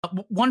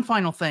One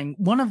final thing.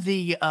 One of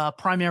the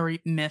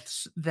primary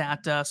myths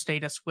that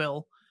statists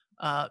will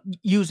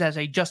use as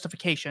a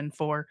justification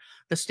for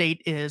the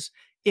state is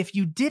if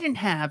you didn't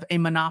have a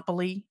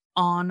monopoly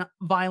on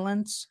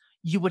violence,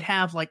 you would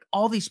have like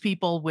all these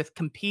people with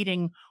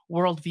competing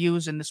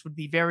worldviews, and this would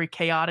be very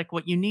chaotic.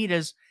 What you need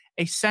is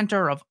a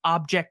center of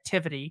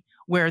objectivity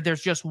where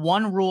there's just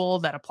one rule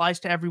that applies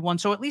to everyone.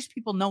 So at least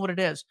people know what it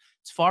is.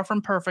 It's far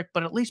from perfect,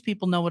 but at least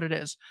people know what it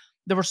is.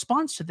 The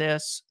response to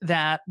this,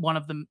 that one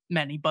of the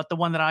many, but the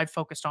one that I've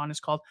focused on is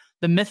called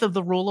The Myth of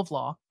the Rule of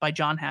Law by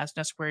John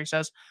Hasness, where he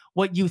says,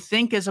 what you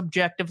think is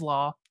objective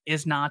law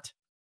is not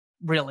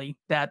really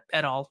that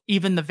at all.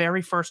 Even the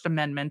very First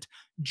Amendment,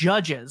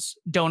 judges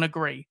don't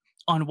agree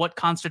on what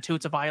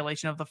constitutes a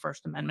violation of the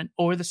First Amendment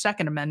or the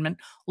Second Amendment,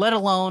 let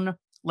alone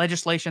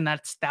legislation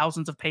that's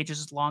thousands of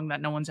pages long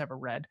that no one's ever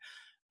read.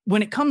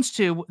 When it comes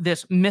to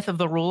this myth of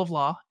the rule of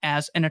law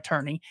as an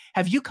attorney,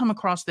 have you come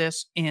across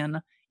this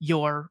in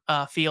your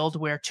field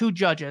where two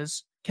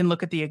judges can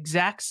look at the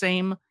exact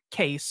same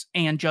case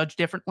and judge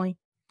differently?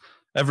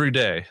 Every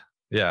day.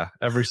 Yeah,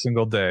 every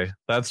single day.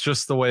 That's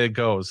just the way it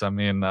goes. I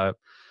mean,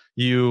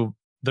 you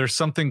there's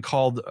something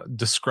called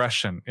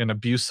discretion, an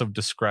abuse of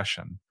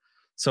discretion.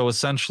 So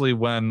essentially,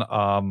 when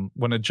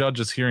a judge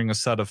is hearing a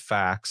set of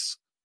facts,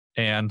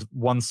 and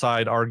one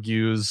side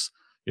argues,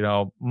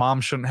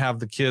 mom shouldn't have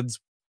the kids,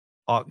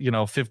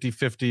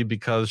 50-50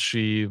 because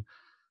she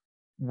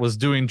was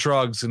doing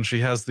drugs and she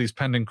has these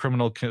pending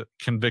criminal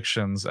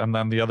convictions, and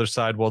then the other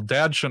side, well,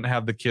 dad shouldn't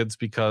have the kids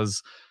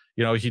because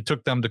he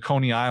took them to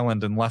Coney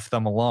Island and left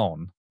them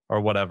alone or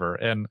whatever.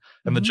 And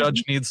the Mhm.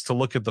 judge needs to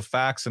look at the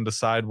facts and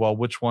decide, well,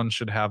 which one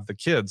should have the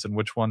kids and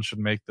which one should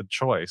make the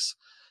choice.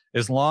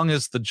 As long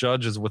as the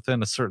judge is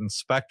within a certain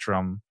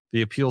spectrum,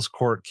 the appeals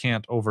court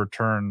can't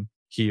overturn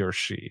he or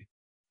she.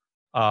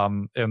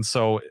 And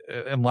so,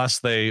 unless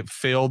they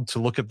failed to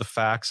look at the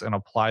facts and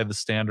apply the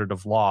standard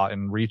of law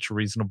and reach a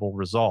reasonable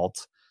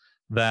result,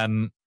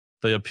 then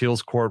the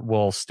appeals court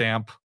will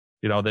stamp,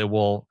 they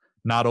will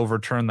not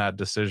overturn that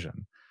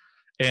decision.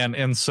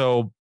 And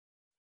so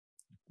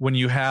when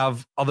you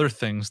have other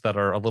things that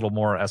are a little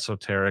more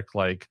esoteric,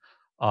 like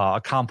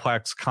a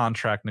complex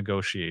contract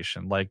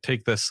negotiation, like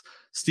take this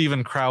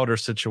Steven Crowder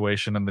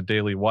situation in the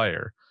Daily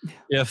Wire.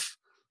 If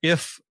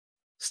if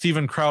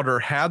Steven Crowder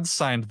had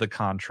signed the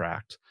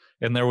contract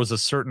and there was a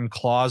certain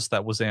clause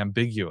that was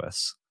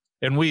ambiguous,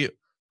 and we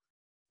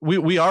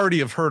already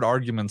have heard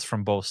arguments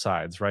from both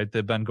sides, right?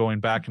 They've been going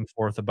back and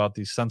forth about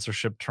these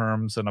censorship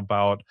terms and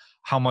about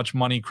how much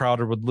money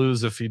Crowder would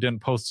lose if he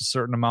didn't post a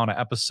certain amount of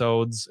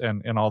episodes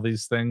and all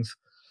these things.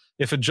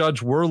 If a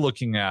judge were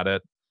looking at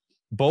it,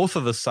 both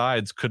of the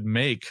sides could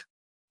make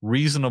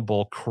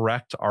reasonable,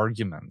 correct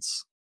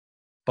arguments.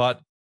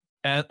 But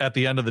at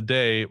the end of the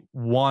day,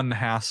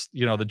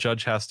 the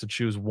judge has to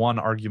choose one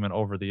argument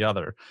over the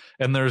other.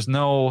 And there's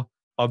no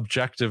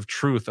objective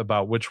truth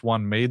about which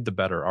one made the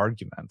better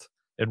argument.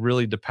 It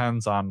really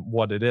depends on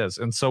what it is.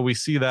 And so we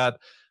see that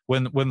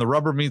when the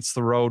rubber meets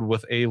the road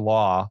with a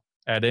law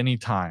at any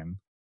time,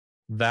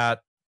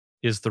 that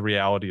is the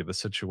reality of the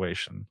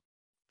situation,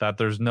 that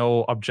there's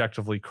no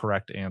objectively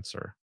correct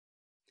answer.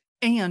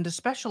 And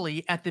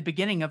especially at the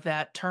beginning of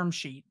that term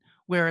sheet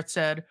where it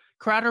said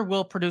Crowder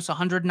will produce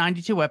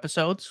 192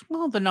 episodes.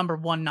 Well, the number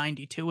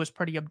 192 is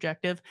pretty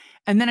objective.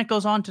 And then it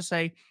goes on to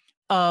say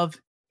of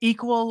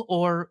equal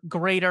or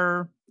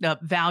greater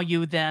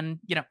value than,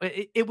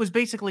 it was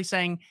basically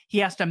saying he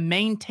has to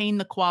maintain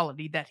the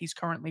quality that he's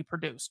currently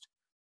produced.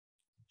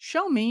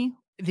 Show me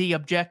the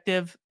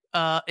objective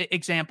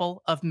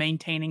example of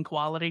maintaining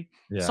quality.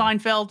 Yeah.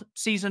 Seinfeld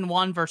season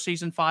 1 versus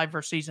season 5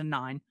 versus season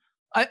 9.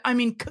 I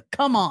mean,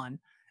 come on.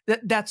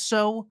 That's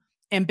so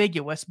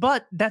ambiguous,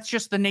 but that's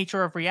just the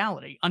nature of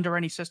reality under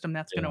any system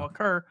that's going to Yeah.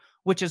 occur,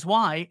 which is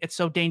why it's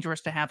so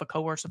dangerous to have a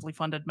coercively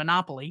funded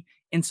monopoly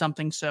in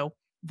something so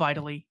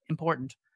vitally important.